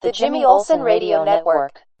The Jimmy Olsen Radio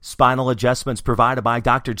Network. Spinal adjustments provided by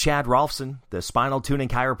Dr. Chad Rolfson. The Spinal Tuning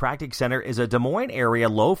Chiropractic Center is a Des Moines area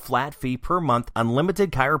low flat fee per month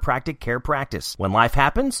unlimited chiropractic care practice. When life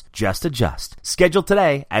happens, just adjust. Schedule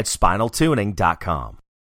today at spinaltuning.com.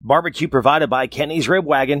 Barbecue provided by Kenny's Rib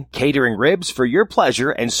Wagon, catering ribs for your pleasure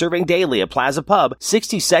and serving daily at Plaza Pub,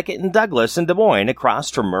 62nd and Douglas in Des Moines across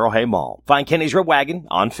from Merle Hay Mall. Find Kenny's Rib Wagon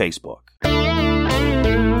on Facebook.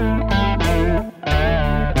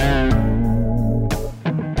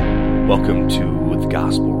 Welcome to the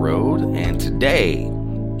Gospel Road, and today,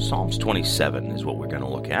 Psalms 27 is what we're going to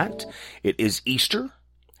look at. It is Easter.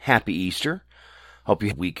 Happy Easter. Hope you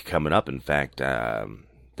have a week coming up. In fact,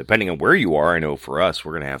 depending on where you are, I know for us,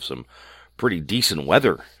 we're going to have some pretty decent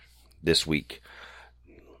weather this week.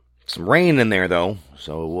 Some rain in there, though,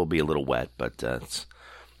 so it will be a little wet, but it's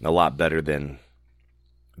a lot better than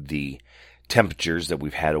the temperatures that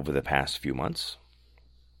we've had over the past few months.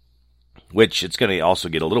 Which it's going to also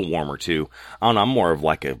get a little warmer, too. I don't know, I'm more of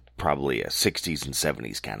like probably a 60s and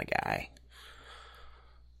 70s kind of guy.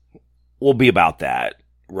 We'll be about that,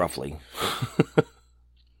 roughly.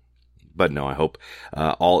 But no, I hope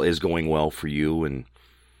all is going well for you. And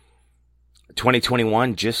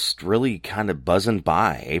 2021 just really kind of buzzing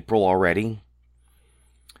by. April already.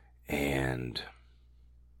 And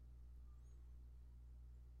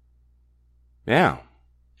yeah.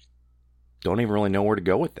 Don't even really know where to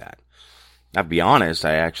go with that. I'll be honest,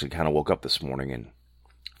 I actually kind of woke up this morning and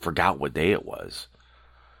forgot what day it was.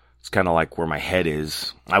 It's kind of like where my head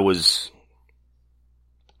is. I was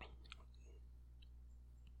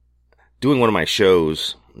doing one of my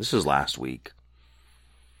shows, this is last week,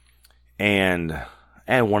 and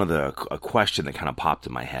a question that kind of popped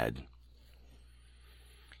in my head.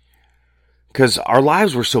 Because our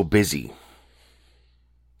lives were so busy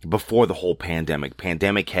before the whole pandemic.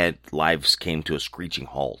 Pandemic hit, lives came to a screeching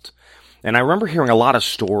halt. And I remember hearing a lot of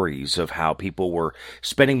stories of how people were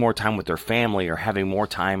spending more time with their family or having more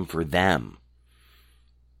time for them.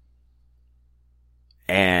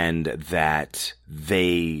 And that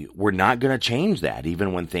they were not going to change that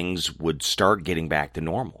even when things would start getting back to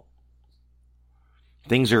normal.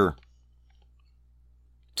 Things are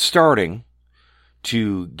starting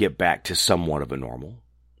to get back to somewhat of a normal.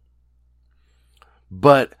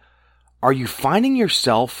 But are you finding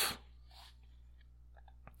yourself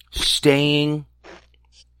staying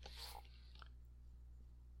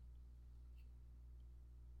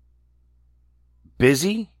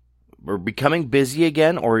busy or becoming busy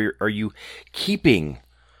again? Or are you keeping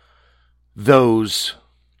those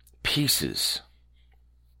pieces?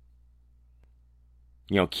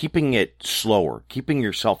 You know, keeping it slower, keeping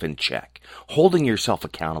yourself in check, holding yourself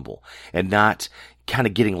accountable, and not kind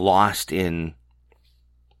of getting lost in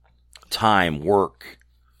time, work,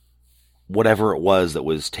 whatever it was that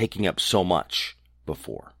was taking up so much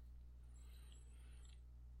before.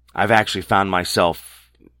 I've actually found myself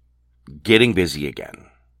getting busy again.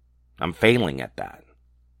 I'm failing at that.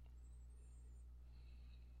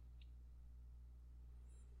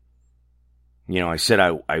 You know, I said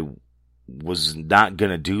I was not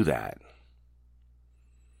going to do that.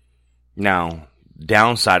 Now,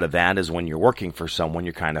 downside of that is when you're working for someone,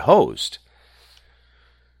 you're kind of hosed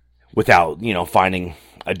without, finding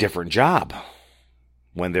a different job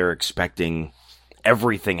when they're expecting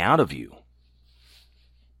everything out of you.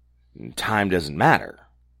 Time doesn't matter.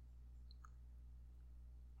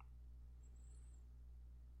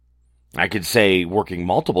 I could say working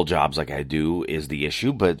multiple jobs like I do is the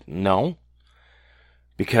issue, but no,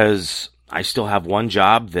 because I still have one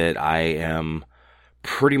job that I am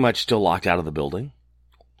pretty much still locked out of the building.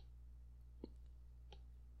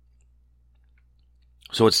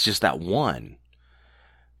 So it's just that one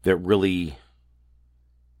that really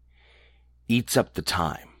eats up the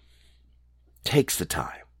time, takes the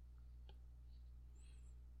time.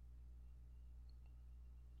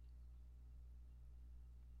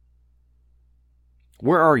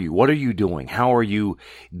 Where are you? What are you doing? How are you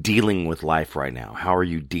dealing with life right now? How are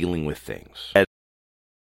you dealing with things?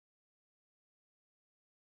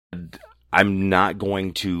 I'm not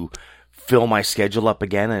going to fill my schedule up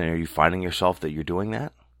again, and are you finding yourself that you're doing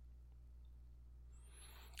that?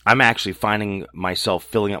 I'm actually finding myself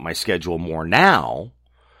filling up my schedule more now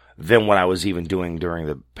than what I was even doing during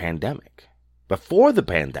the pandemic. Before the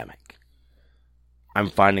pandemic, I'm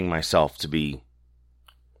finding myself to be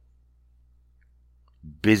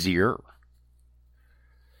busier.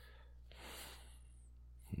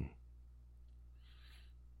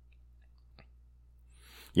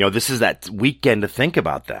 This is that weekend to think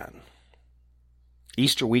about that.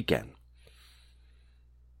 Easter weekend.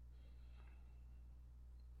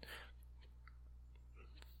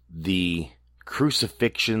 the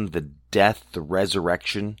crucifixion, the death, the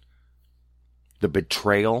resurrection, the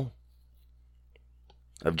betrayal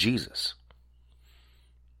of Jesus?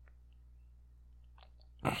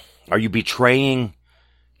 Are you betraying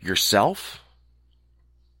yourself?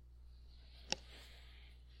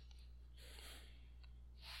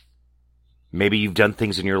 Maybe you've done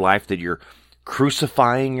things in your life that you're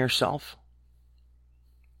crucifying yourself.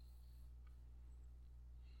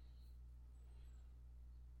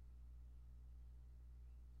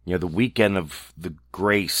 You know, the weekend of the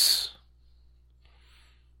grace,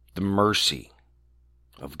 the mercy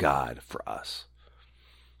of God for us.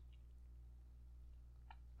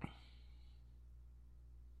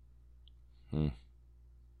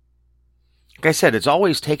 Like I said, it's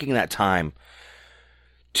always taking that time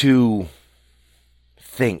to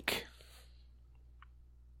think,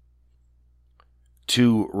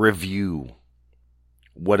 to review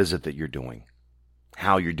what is it that you're doing,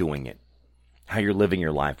 how you're doing it, how you're living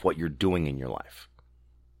your life, what you're doing in your life.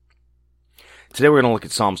 Today we're going to look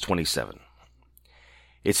at Psalms 27.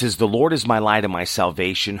 It says, "The Lord is my light and my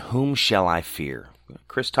salvation. Whom shall I fear?"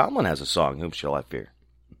 Chris Tomlin has a song, "Whom Shall I Fear?"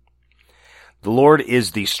 "The Lord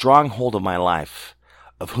is the stronghold of my life.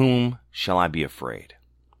 Of whom shall I be afraid?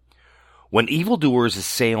 When evildoers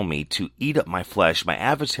assail me to eat up my flesh, my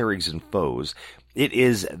adversaries and foes, it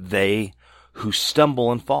is they who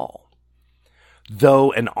stumble and fall.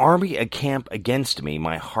 Though an army encamp against me,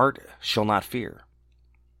 my heart shall not fear.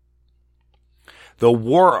 Though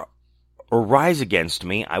war arise against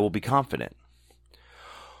me, I will be confident.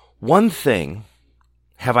 One thing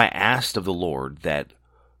have I asked of the Lord, that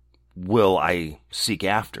will I seek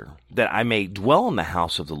after, that I may dwell in the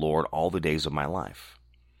house of the Lord all the days of my life,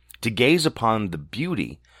 to gaze upon the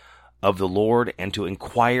beauty of the Lord and to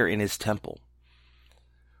inquire in his temple.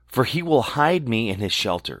 For he will hide me in his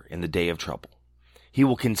shelter in the day of trouble. He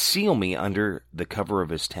will conceal me under the cover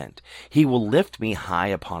of his tent. He will lift me high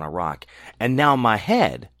upon a rock. And now my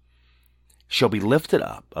head shall be lifted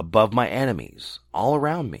up above my enemies all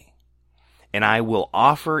around me. And I will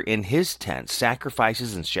offer in his tent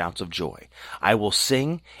sacrifices and shouts of joy. I will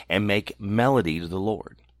sing and make melody to the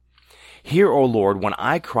Lord. Hear, O Lord, when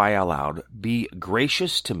I cry aloud. Be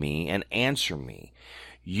gracious to me and answer me.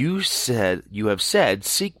 You have said,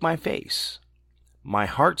 seek my face. My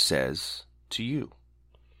heart says to you,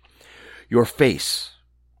 your face,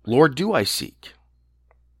 Lord, do I seek.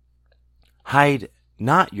 Hide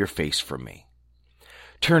not your face from me.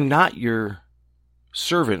 Turn not your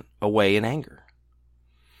servant away in anger.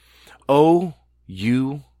 O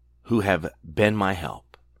you who have been my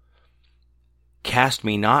help, cast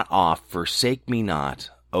me not off, forsake me not,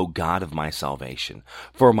 O God of my salvation.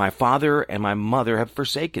 For my father and my mother have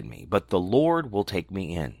forsaken me, but the Lord will take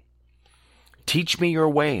me in. Teach me your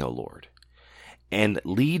way, O Lord, and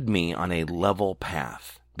lead me on a level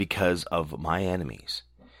path because of my enemies.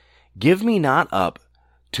 Give me not up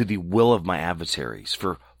to the will of my adversaries,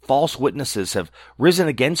 for false witnesses have risen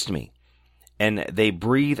against me, and they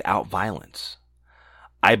breathe out violence.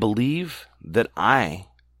 I believe that I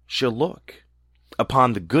shall look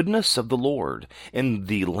upon the goodness of the Lord in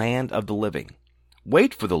the land of the living.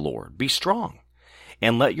 Wait for the Lord, be strong,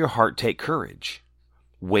 and let your heart take courage.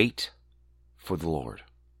 Wait for the Lord.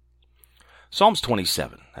 Psalms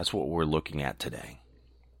 27, that's what we're looking at today.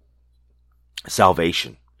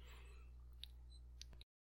 Salvation.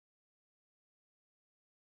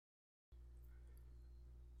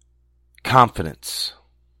 Confidence.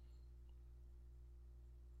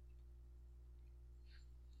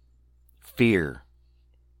 Fear.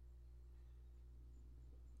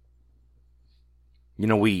 You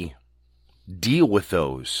know, we deal with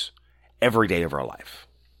those every day of our life.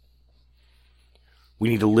 We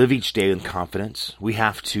need to live each day in confidence. We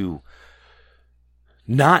have to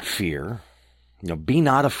not fear. Be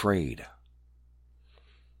not afraid.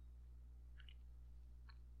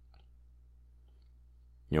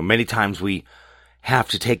 Many times we have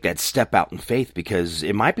to take that step out in faith because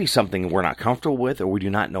it might be something we're not comfortable with or we do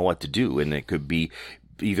not know what to do. And it could be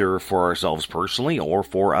either for ourselves personally or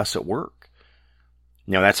for us at work.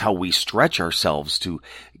 That's how we stretch ourselves to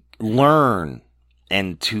learn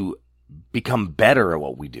and to become better at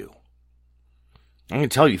what we do. I'm going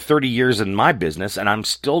to tell you, 30 years in my business, and I'm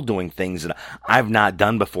still doing things that I've not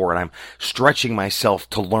done before, and I'm stretching myself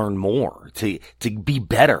to learn more, to be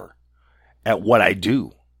better at what I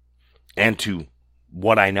do, and to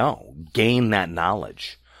what I know, gain that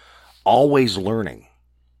knowledge, always learning.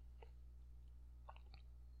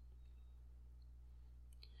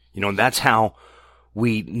 That's how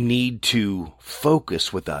we need to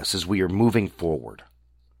focus with us as we are moving forward.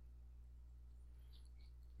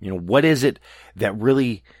 What is it that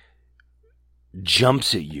really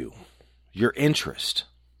jumps at you? Your interest.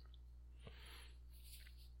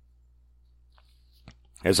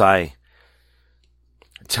 As I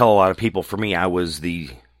tell a lot of people, for me, I was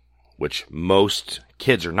which most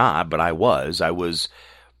kids are not, but I was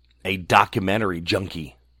a documentary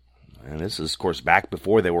junkie. And this is, of course, back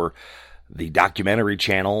before there were the Documentary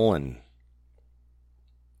Channel and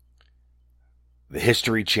the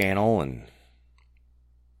History Channel and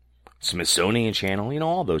Smithsonian Channel,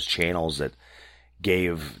 all those channels that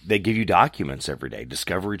they give you documents every day.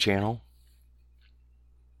 Discovery Channel.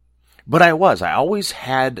 But I always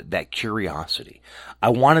had that curiosity. I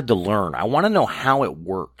wanted to learn. I want to know how it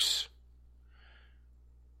works.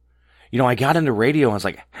 I got into radio and I was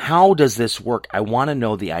like, how does this work? I want to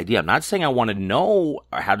know the idea. I'm not saying I want to know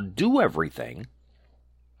how to do everything,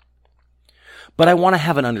 but I want to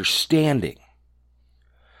have an understanding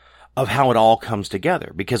of how it all comes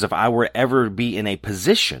together. Because if I were ever be in a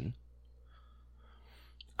position,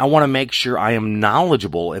 I want to make sure I am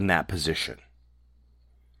knowledgeable in that position.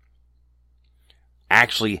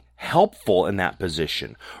 Actually helpful in that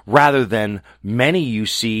position, rather than many you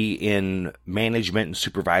see in management and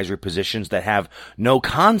supervisory positions that have no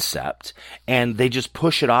concept and they just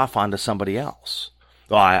push it off onto somebody else.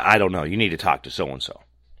 Oh, I don't know. You need to talk to so-and-so.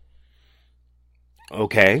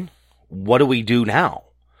 Okay, what do we do now?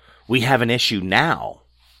 We have an issue now.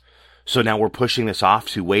 So now we're pushing this off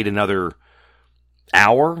to wait another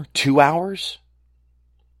hour, 2 hours?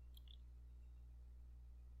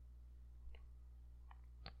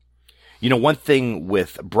 One thing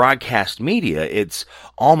with broadcast media, it's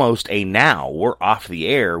almost a now. We're off the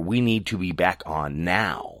air. We need to be back on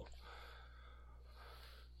now.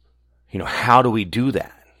 How do we do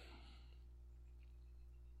that?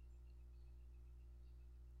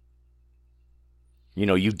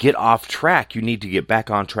 You get off track. You need to get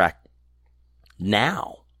back on track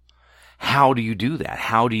now. How do you do that?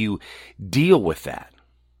 How do you deal with that?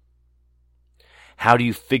 How do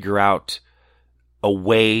you figure out a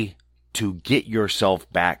way to get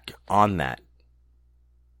yourself back on that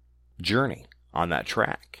journey, on that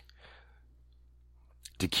track,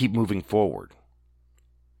 to keep moving forward?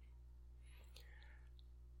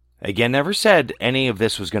 Again, never said any of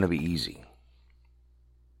this was going to be easy.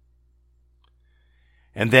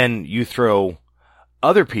 And then you throw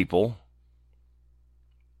other people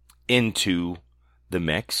into the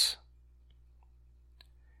mix,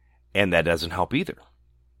 and that doesn't help either.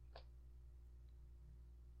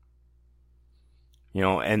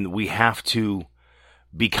 And we have to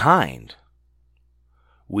be kind.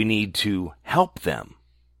 We need to help them.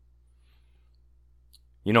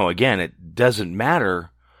 Again, it doesn't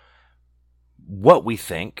matter what we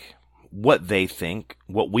think, what they think,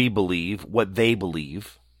 what we believe, what they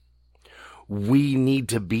believe. We need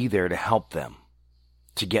to be there to help them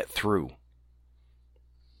to get through.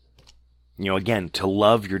 Again, to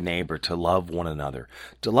love your neighbor, to love one another,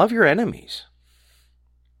 to love your enemies.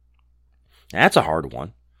 That's a hard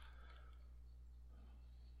one.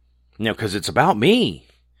 Because it's about me.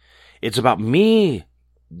 It's about me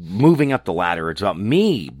moving up the ladder. It's about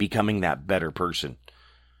me becoming that better person.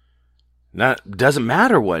 Now, it doesn't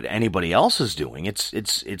matter what anybody else is doing.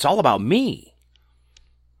 It's all about me.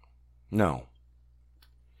 No.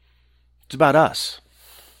 It's about us.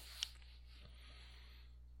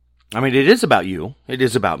 It is about you. It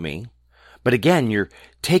is about me. But again, you're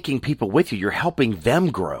taking people with you. You're helping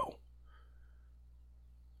them grow.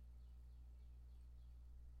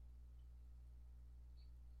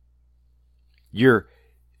 You're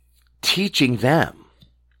teaching them.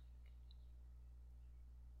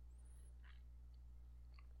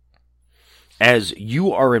 As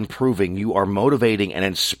you are improving, you are motivating and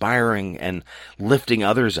inspiring and lifting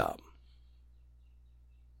others up.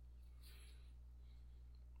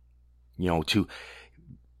 To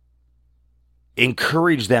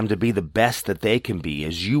encourage them to be the best that they can be,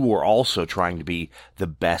 as you are also trying to be the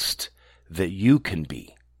best that you can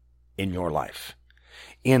be in your life,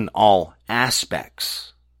 in all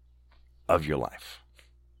aspects of your life.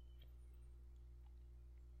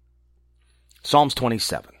 Psalms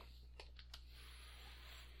 27.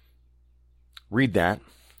 Read that.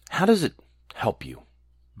 How does it help you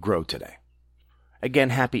grow today?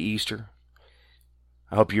 Again, happy Easter.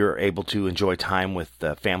 I hope you're able to enjoy time with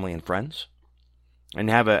family and friends and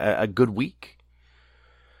have a good week.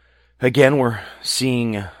 Again, we're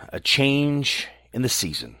seeing a change in the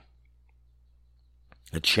season,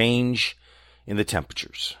 a change in the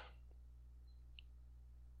temperatures.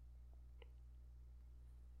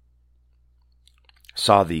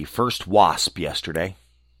 Saw the first wasp yesterday.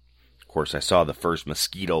 Of course, I saw the first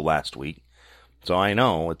mosquito last week. So I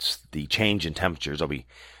know it's the change in temperatures. I'll be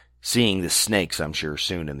seeing the snakes, I'm sure,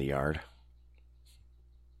 soon in the yard.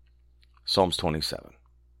 Psalms 27.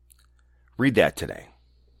 Read that today.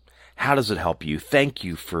 How does it help you? Thank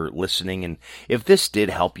you for listening. And if this did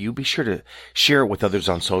help you, be sure to share it with others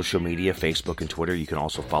on social media, Facebook and Twitter. You can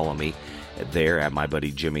also follow me there at My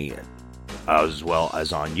Buddy Jimmy, as well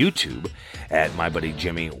as on YouTube at My Buddy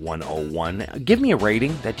Jimmy 101. Give me a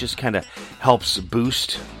rating. That just kind of helps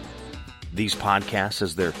boost these podcasts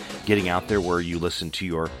as they're getting out there where you listen to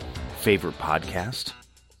your favorite podcast.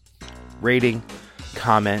 Rating,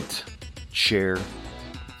 comment, share.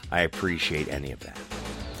 I appreciate any of that.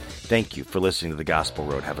 Thank you for listening to The Gospel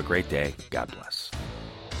Road. Have a great day. God bless.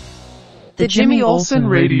 The Jimmy Olsen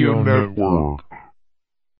Radio Network.